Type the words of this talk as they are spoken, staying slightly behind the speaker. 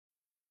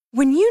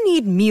When you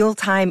need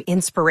mealtime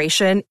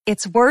inspiration,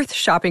 it's worth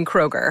shopping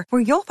Kroger,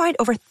 where you'll find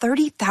over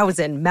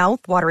 30,000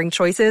 mouth-watering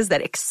choices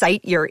that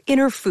excite your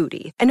inner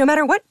foodie. And no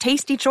matter what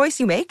tasty choice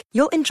you make,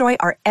 you'll enjoy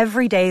our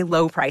everyday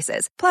low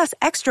prices, plus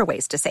extra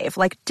ways to save,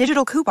 like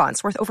digital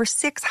coupons worth over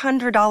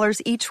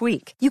 $600 each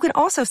week. You can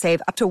also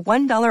save up to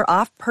 $1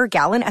 off per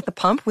gallon at the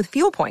pump with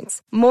fuel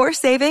points. More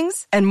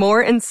savings and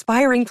more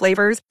inspiring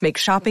flavors make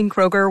shopping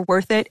Kroger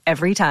worth it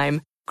every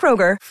time.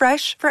 Kroger,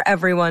 fresh for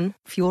everyone.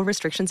 Fuel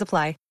restrictions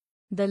apply.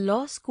 The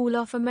Law School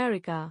of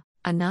America.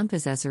 A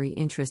nonpossessory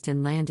interest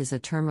in land is a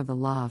term of the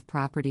law of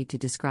property to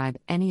describe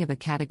any of a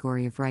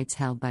category of rights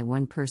held by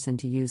one person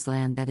to use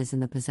land that is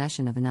in the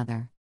possession of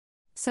another.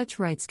 Such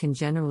rights can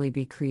generally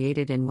be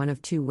created in one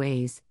of two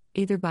ways,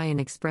 either by an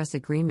express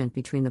agreement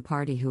between the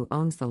party who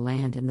owns the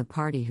land and the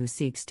party who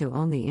seeks to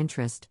own the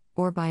interest,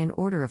 or by an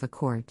order of a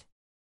court.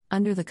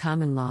 Under the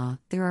common law,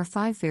 there are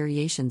 5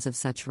 variations of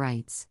such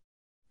rights.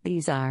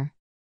 These are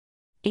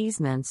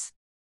easements,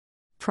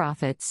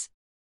 profits,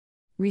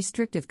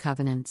 restrictive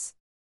covenants,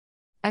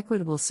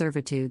 equitable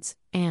servitudes,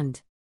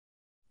 and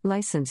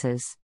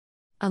licenses.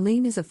 A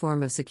lien is a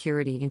form of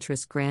security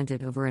interest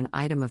granted over an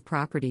item of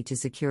property to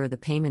secure the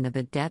payment of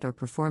a debt or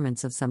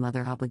performance of some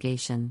other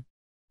obligation.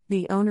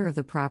 The owner of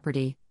the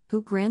property,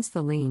 who grants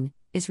the lien,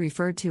 is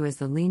referred to as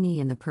the lienee,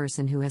 and the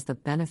person who has the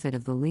benefit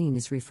of the lien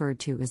is referred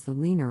to as the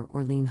liener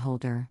or lien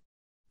holder.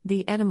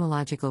 The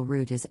etymological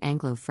root is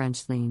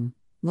Anglo-French lien,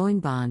 loin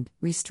bond,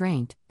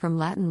 restraint, from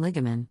Latin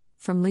ligamen,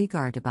 from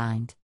ligar to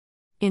bind.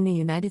 In the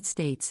United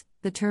States,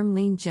 the term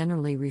lien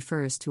generally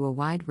refers to a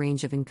wide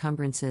range of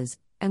encumbrances,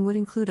 and would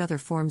include other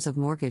forms of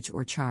mortgage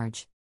or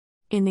charge.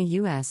 In the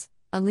U.S.,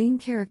 a lien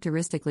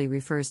characteristically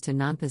refers to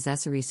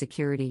nonpossessory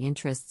security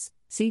interests.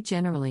 See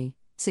generally,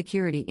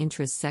 security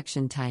interest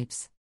section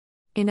types.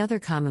 In other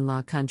common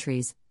law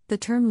countries, the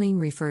term lien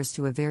refers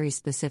to a very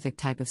specific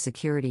type of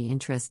security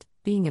interest,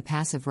 being a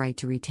passive right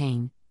to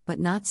retain, but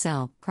not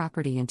sell,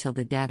 property until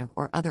the debt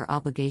or other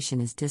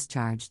obligation is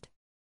discharged.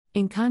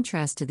 In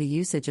contrast to the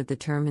usage of the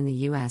term in the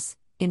U.S.,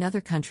 in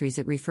other countries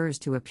it refers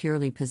to a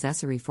purely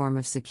possessory form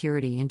of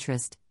security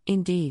interest.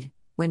 Indeed,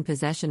 when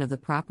possession of the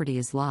property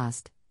is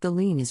lost, the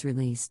lien is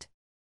released.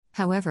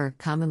 However,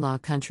 common law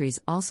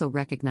countries also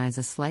recognize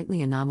a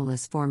slightly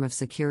anomalous form of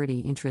security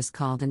interest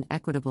called an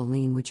equitable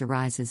lien, which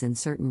arises in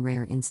certain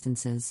rare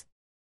instances.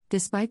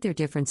 Despite their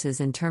differences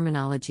in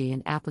terminology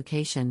and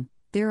application,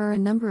 there are a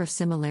number of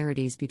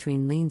similarities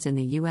between liens in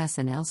the U.S.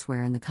 and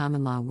elsewhere in the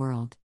common law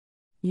world.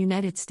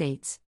 United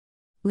States.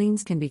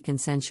 Liens can be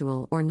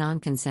consensual or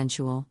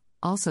non-consensual,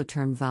 also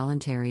termed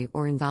voluntary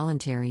or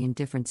involuntary in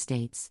different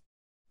states.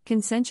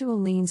 Consensual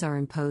liens are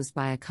imposed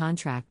by a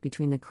contract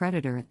between the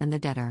creditor and the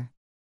debtor.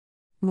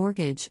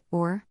 Mortgage,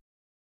 or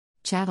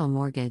chattel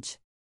mortgage.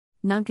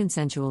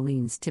 Non-consensual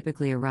liens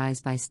typically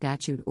arise by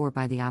statute or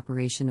by the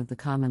operation of the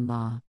common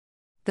law.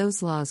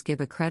 Those laws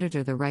give a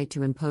creditor the right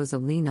to impose a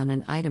lien on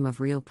an item of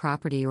real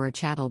property or a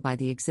chattel by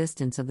the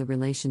existence of the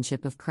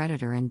relationship of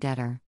creditor and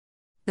debtor.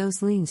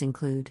 Those liens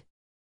include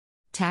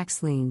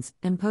tax liens,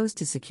 imposed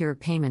to secure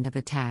payment of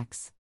a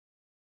tax.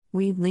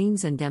 Weed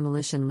liens and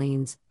demolition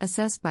liens,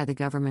 assessed by the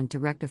government to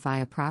rectify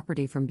a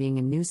property from being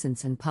a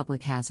nuisance and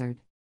public hazard.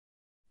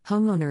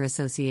 Homeowner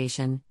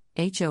Association,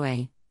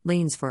 HOA,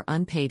 liens for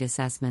unpaid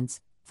assessments,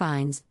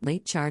 fines,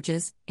 late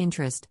charges,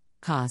 interest,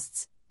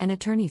 costs, and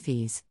attorney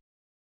fees.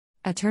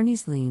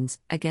 Attorney's liens,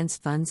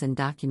 against funds and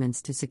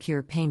documents to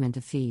secure payment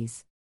of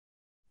fees.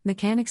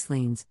 Mechanics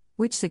liens,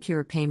 which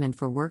secure payment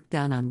for work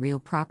done on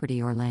real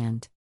property or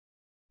land.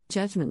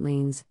 Judgment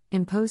liens,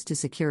 imposed to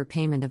secure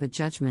payment of a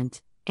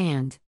judgment,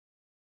 and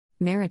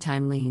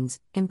maritime liens,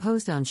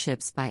 imposed on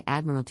ships by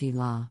admiralty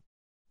law.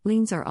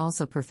 Liens are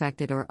also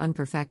perfected or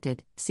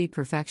unperfected, see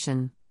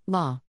perfection,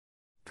 law.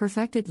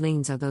 Perfected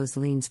liens are those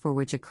liens for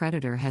which a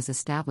creditor has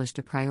established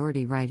a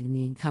priority right in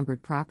the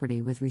encumbered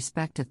property with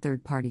respect to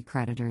third-party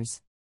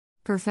creditors.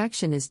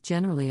 Perfection is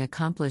generally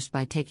accomplished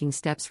by taking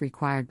steps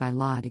required by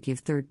law to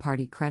give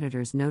third-party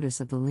creditors notice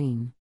of the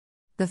lien.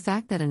 The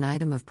fact that an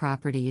item of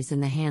property is in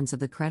the hands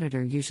of the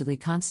creditor usually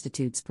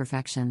constitutes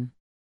perfection.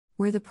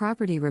 Where the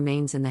property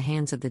remains in the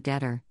hands of the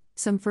debtor,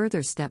 some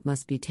further step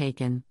must be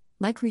taken,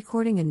 like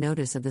recording a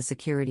notice of the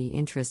security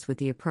interest with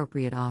the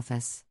appropriate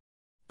office.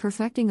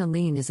 Perfecting a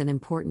lien is an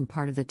important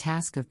part of the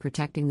task of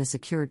protecting the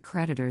secured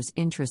creditor's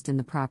interest in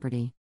the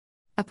property.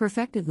 A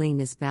perfected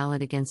lien is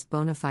valid against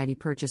bona fide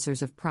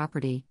purchasers of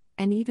property,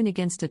 and even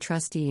against a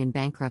trustee in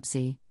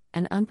bankruptcy.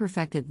 An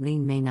unperfected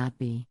lien may not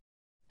be.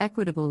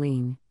 Equitable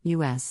lien,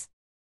 U.S.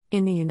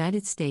 In the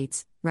United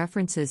States,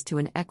 references to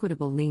an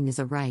equitable lien is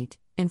a right,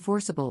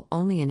 enforceable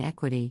only in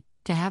equity,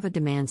 to have a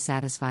demand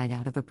satisfied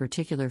out of a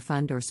particular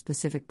fund or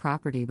specific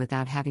property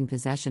without having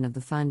possession of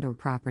the fund or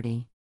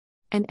property.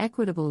 An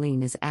equitable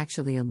lien is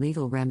actually a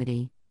legal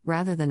remedy,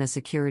 rather than a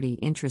security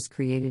interest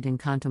created in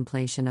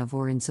contemplation of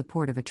or in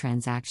support of a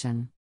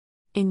transaction.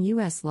 In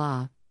U.S.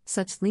 law,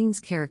 such liens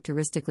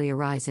characteristically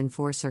arise in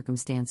 4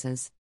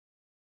 circumstances.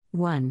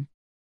 1.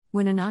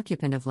 When an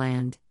occupant of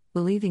land,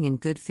 believing in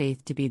good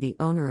faith to be the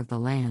owner of the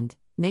land,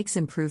 makes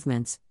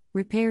improvements,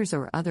 repairs,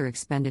 or other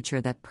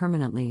expenditure that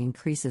permanently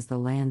increases the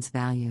land's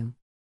value.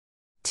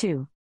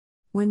 2.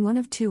 When one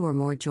of two or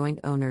more joint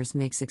owners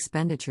makes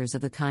expenditures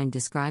of the kind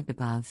described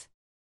above.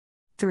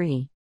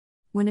 3.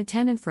 When a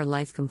tenant for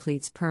life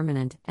completes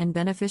permanent and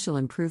beneficial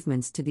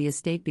improvements to the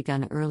estate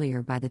begun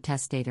earlier by the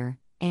testator,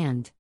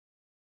 and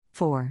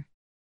 4.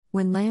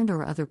 When land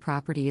or other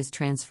property is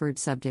transferred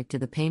subject to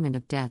the payment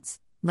of debts,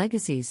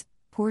 legacies,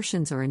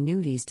 portions, or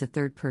annuities to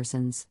third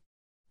persons.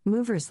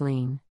 Mover's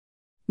lien.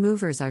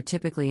 Movers are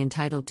typically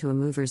entitled to a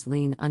mover's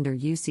lien under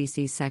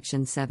UCC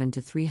Section 7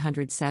 to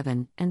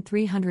 307 and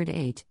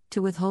 308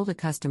 to withhold a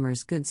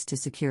customer's goods to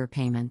secure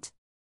payment.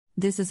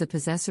 This is a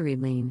possessory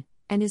lien,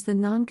 and is the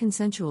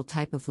non-consensual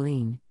type of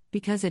lien,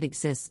 because it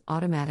exists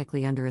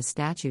automatically under a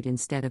statute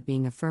instead of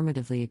being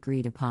affirmatively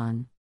agreed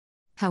upon.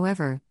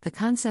 However, the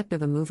concept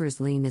of a mover's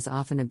lien is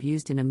often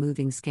abused in a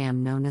moving scam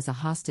known as a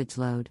hostage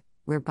load,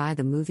 whereby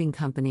the moving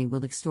company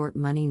will extort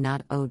money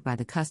not owed by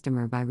the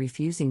customer by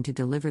refusing to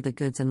deliver the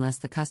goods unless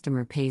the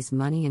customer pays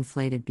money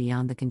inflated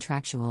beyond the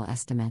contractual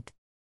estimate.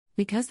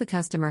 Because the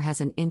customer has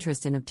an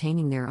interest in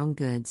obtaining their own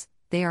goods,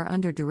 they are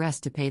under duress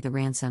to pay the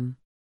ransom.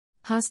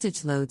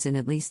 Hostage loads in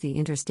at least the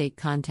interstate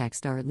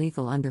context are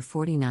illegal under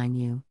 49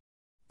 U.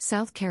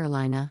 South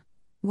Carolina,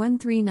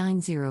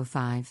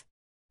 13905.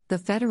 The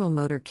Federal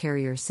Motor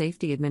Carrier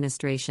Safety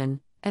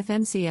Administration,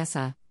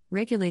 FMCSA,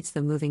 regulates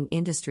the moving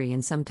industry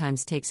and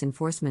sometimes takes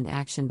enforcement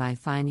action by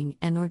fining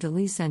and/or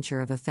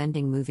delicensure of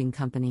offending moving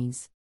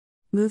companies.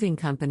 Moving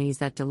companies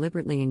that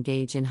deliberately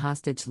engage in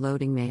hostage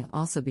loading may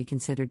also be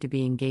considered to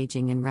be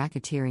engaging in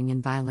racketeering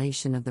in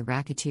violation of the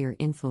Racketeer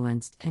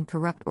Influenced and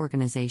Corrupt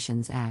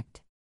Organizations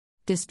Act.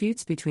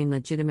 Disputes between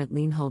legitimate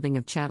lien holding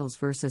of chattels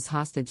versus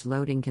hostage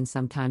loading can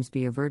sometimes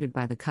be averted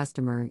by the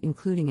customer,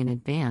 including an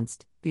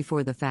advanced,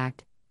 before the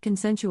fact,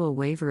 consensual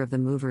waiver of the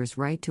mover's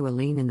right to a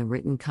lien in the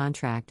written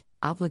contract,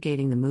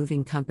 obligating the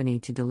moving company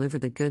to deliver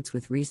the goods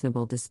with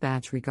reasonable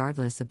dispatch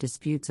regardless of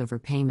disputes over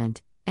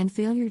payment, and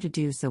failure to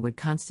do so would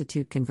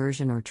constitute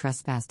conversion or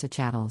trespass to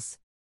chattels.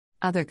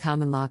 Other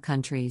common law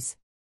countries.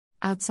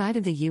 Outside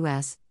of the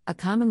U.S., a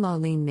common law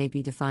lien may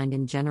be defined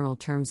in general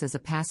terms as a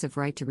passive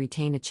right to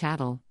retain a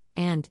chattel,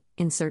 and,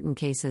 in certain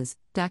cases,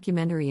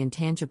 documentary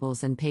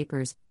intangibles and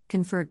papers,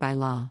 conferred by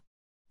law.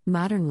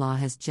 Modern law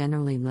has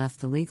generally left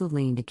the legal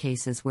lien to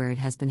cases where it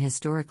has been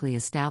historically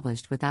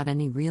established without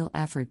any real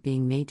effort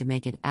being made to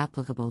make it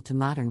applicable to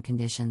modern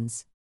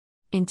conditions.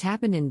 In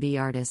Tappan v.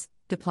 Artis,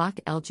 Deplock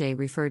LJ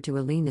referred to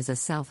a lien as a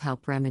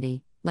self-help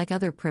remedy, like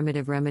other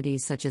primitive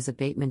remedies such as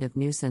abatement of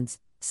nuisance,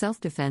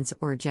 self-defense,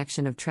 or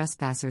ejection of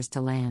trespassers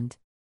to land.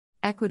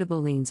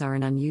 Equitable liens are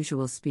an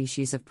unusual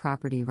species of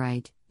property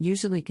right,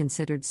 usually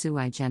considered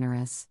sui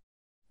generis.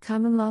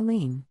 Common law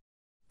lien.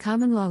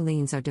 Common law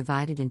liens are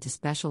divided into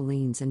special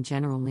liens and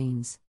general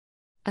liens.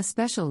 A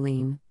special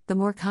lien, the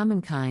more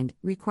common kind,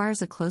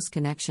 requires a close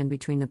connection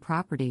between the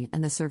property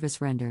and the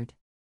service rendered.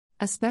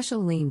 A special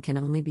lien can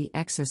only be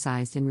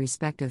exercised in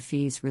respect of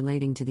fees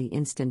relating to the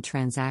instant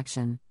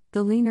transaction.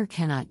 The lienor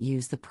cannot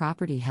use the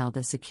property held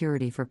as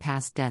security for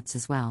past debts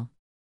as well.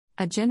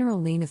 A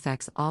general lien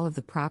affects all of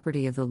the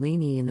property of the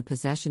lienee in the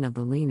possession of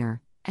the lienor,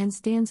 and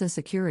stands as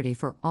security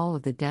for all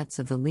of the debts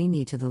of the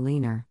lienee to the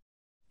lienor.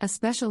 A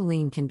special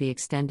lien can be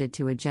extended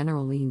to a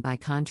general lien by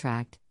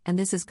contract, and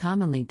this is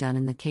commonly done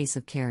in the case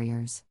of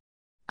carriers.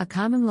 A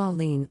common law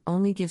lien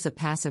only gives a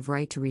passive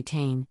right to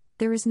retain.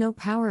 There is no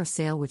power of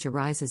sale which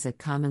arises at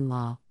common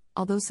law,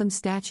 although some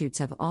statutes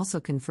have also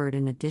conferred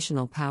an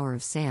additional power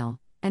of sale,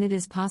 and it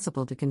is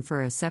possible to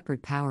confer a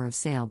separate power of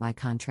sale by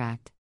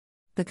contract.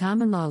 The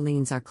common law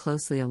liens are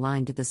closely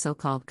aligned to the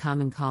so-called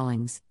common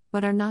callings,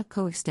 but are not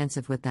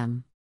coextensive with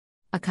them.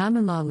 A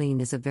common law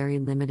lien is a very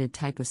limited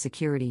type of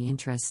security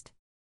interest.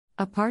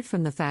 Apart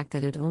from the fact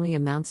that it only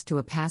amounts to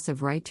a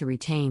passive right to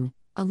retain,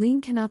 a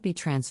lien cannot be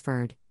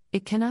transferred.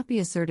 It cannot be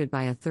asserted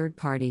by a third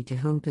party to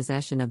whom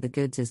possession of the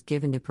goods is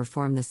given to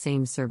perform the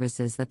same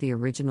services that the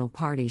original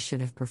party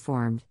should have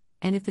performed,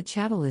 and if the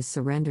chattel is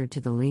surrendered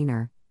to the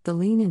lienor, the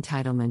lien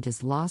entitlement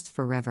is lost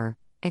forever,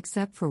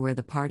 except for where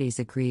the parties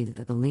agree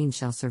that the lien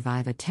shall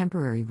survive a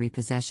temporary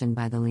repossession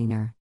by the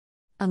lienor.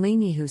 A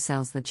lienee who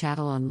sells the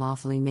chattel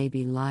unlawfully may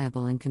be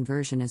liable in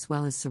conversion as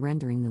well as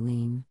surrendering the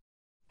lien.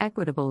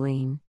 Equitable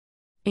lien.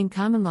 In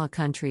common law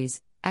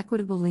countries,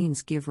 equitable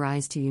liens give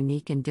rise to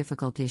unique and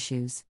difficult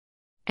issues.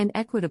 An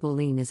equitable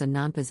lien is a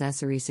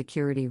non-possessory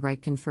security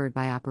right conferred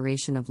by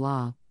operation of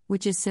law,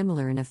 which is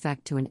similar in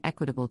effect to an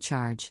equitable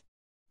charge.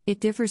 It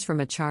differs from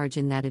a charge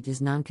in that it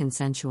is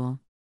non-consensual.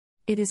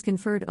 It is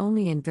conferred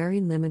only in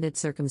very limited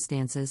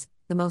circumstances,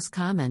 the most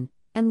common,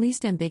 and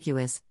least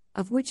ambiguous,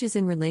 of which is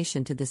in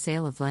relation to the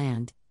sale of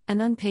land.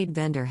 An unpaid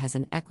vendor has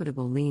an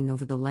equitable lien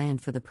over the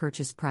land for the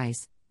purchase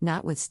price,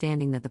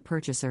 notwithstanding that the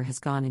purchaser has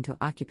gone into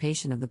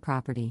occupation of the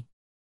property.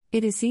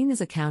 It is seen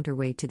as a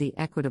counterweight to the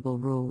equitable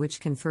rule which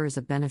confers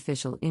a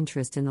beneficial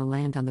interest in the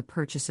land on the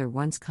purchaser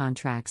once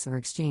contracts are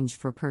exchanged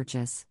for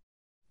purchase.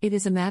 It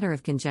is a matter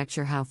of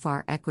conjecture how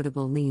far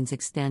equitable liens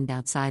extend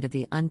outside of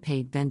the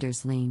unpaid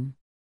vendor's lien.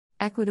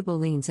 Equitable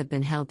liens have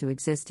been held to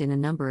exist in a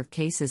number of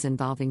cases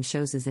involving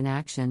choses in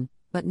action,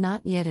 but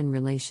not yet in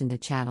relation to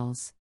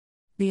chattels.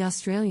 The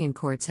Australian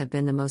courts have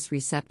been the most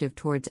receptive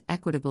towards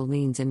equitable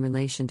liens in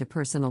relation to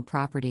personal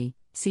property,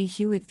 see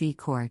Hewitt v.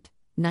 Court,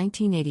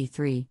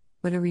 1983,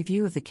 but a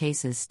review of the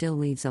cases still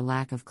leaves a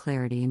lack of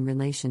clarity in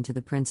relation to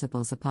the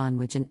principles upon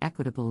which an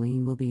equitable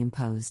lien will be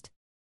imposed.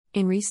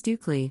 In re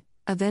Stukely,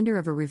 a vendor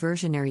of a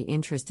reversionary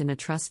interest in a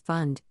trust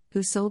fund,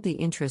 who sold the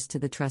interest to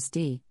the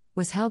trustee,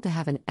 was held to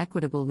have an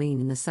equitable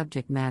lien in the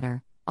subject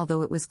matter,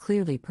 although it was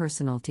clearly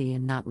personalty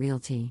and not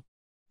realty.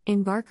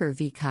 In Barker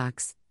v.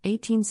 Cox,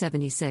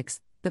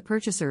 1876, the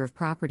purchaser of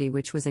property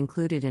which was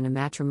included in a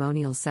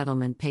matrimonial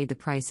settlement paid the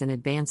price in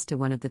advance to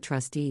one of the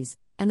trustees,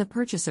 and the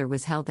purchaser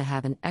was held to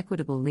have an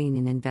equitable lien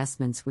in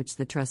investments which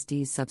the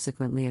trustees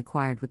subsequently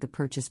acquired with the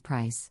purchase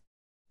price.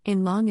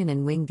 In Longin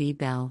and Wing v.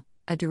 Bell,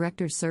 a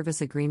director's service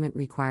agreement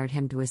required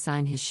him to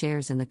assign his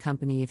shares in the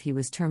company if he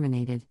was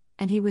terminated,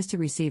 and he was to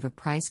receive a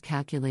price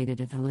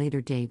calculated at a later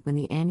date when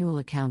the annual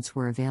accounts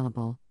were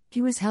available. He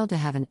was held to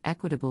have an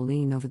equitable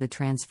lien over the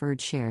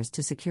transferred shares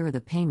to secure the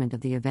payment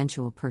of the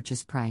eventual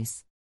purchase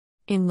price.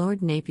 In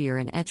Lord Napier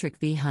and Ettrick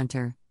v.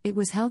 Hunter, it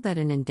was held that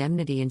an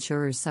indemnity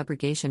insurer's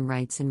subrogation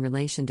rights in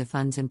relation to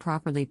funds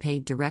improperly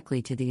paid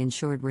directly to the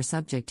insured were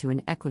subject to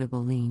an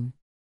equitable lien.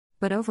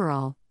 But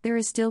overall, there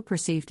is still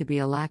perceived to be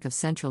a lack of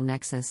central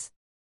nexus.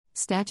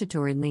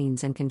 Statutory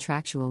liens and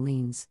contractual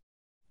liens.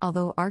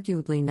 Although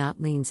arguably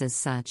not liens as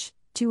such,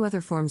 two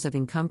other forms of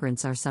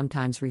encumbrance are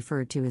sometimes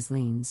referred to as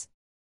liens.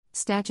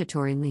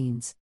 Statutory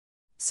liens.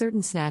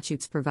 Certain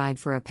statutes provide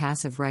for a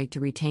passive right to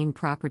retain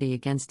property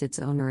against its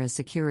owner as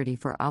security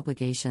for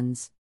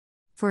obligations.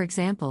 For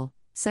example,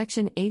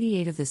 Section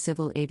 88 of the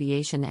Civil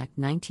Aviation Act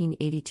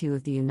 1982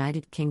 of the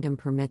United Kingdom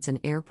permits an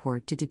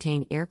airport to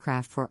detain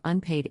aircraft for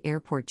unpaid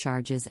airport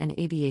charges and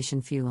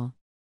aviation fuel.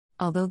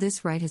 Although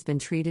this right has been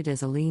treated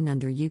as a lien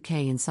under UK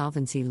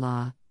insolvency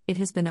law, it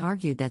has been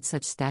argued that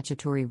such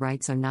statutory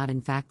rights are not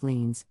in fact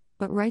liens,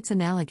 but rights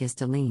analogous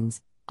to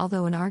liens,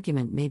 although an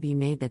argument may be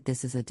made that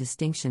this is a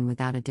distinction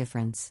without a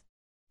difference.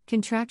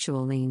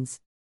 Contractual liens.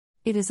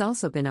 It has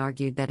also been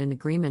argued that an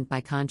agreement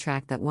by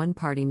contract that one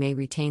party may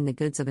retain the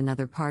goods of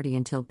another party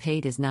until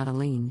paid is not a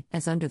lien,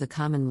 as under the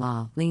common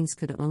law, liens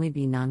could only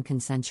be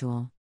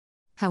non-consensual.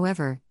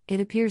 However, it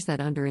appears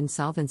that under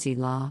insolvency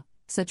law,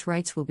 such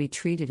rights will be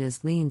treated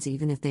as liens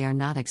even if they are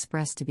not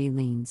expressed to be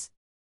liens.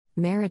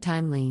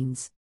 Maritime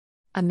liens.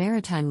 A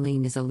maritime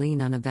lien is a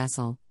lien on a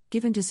vessel,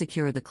 given to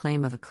secure the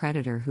claim of a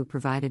creditor who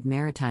provided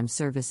maritime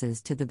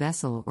services to the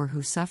vessel or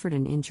who suffered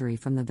an injury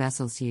from the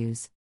vessel's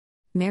use.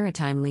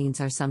 Maritime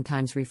liens are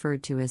sometimes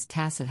referred to as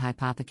tacit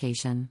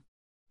hypothecation.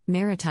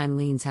 Maritime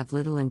liens have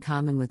little in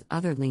common with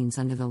other liens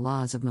under the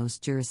laws of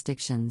most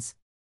jurisdictions.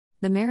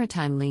 The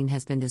maritime lien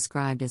has been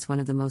described as one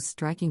of the most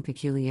striking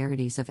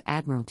peculiarities of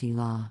admiralty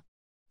law.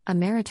 A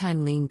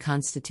maritime lien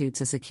constitutes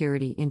a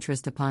security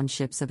interest upon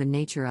ships of a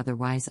nature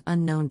otherwise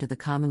unknown to the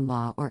common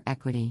law or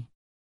equity.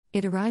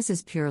 It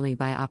arises purely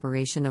by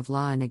operation of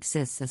law and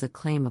exists as a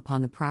claim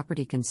upon the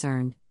property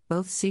concerned,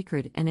 both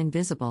secret and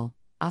invisible,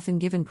 often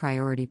given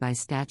priority by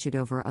statute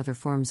over other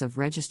forms of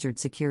registered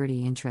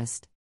security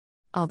interest.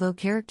 Although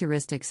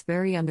characteristics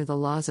vary under the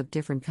laws of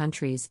different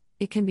countries,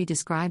 it can be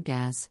described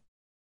as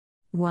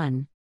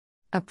 1.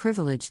 A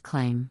privileged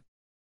claim.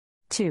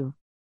 2.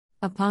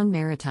 Upon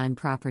maritime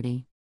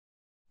property.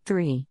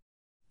 3.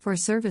 For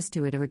service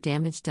to it or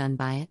damage done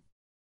by it.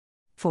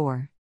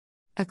 4.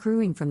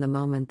 Accruing from the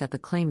moment that the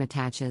claim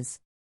attaches.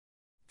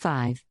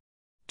 5.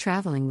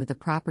 Traveling with the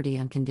property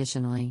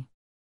unconditionally.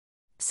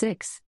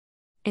 6.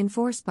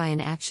 Enforced by an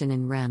action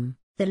in rem.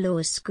 The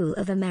Law School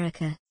of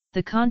America.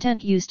 The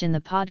content used in the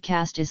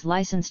podcast is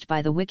licensed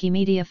by the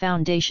Wikimedia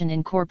Foundation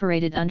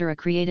Incorporated under a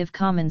Creative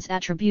Commons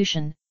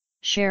Attribution,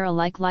 Share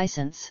Alike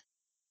license.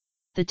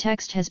 The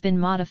text has been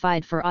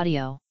modified for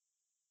audio.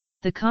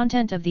 The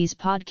content of these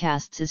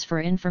podcasts is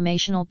for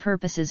informational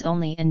purposes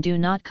only and do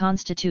not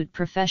constitute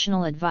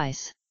professional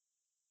advice.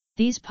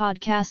 These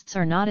podcasts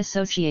are not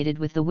associated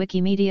with the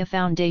Wikimedia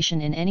Foundation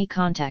in any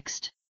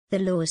context. The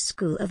Law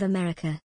School of America.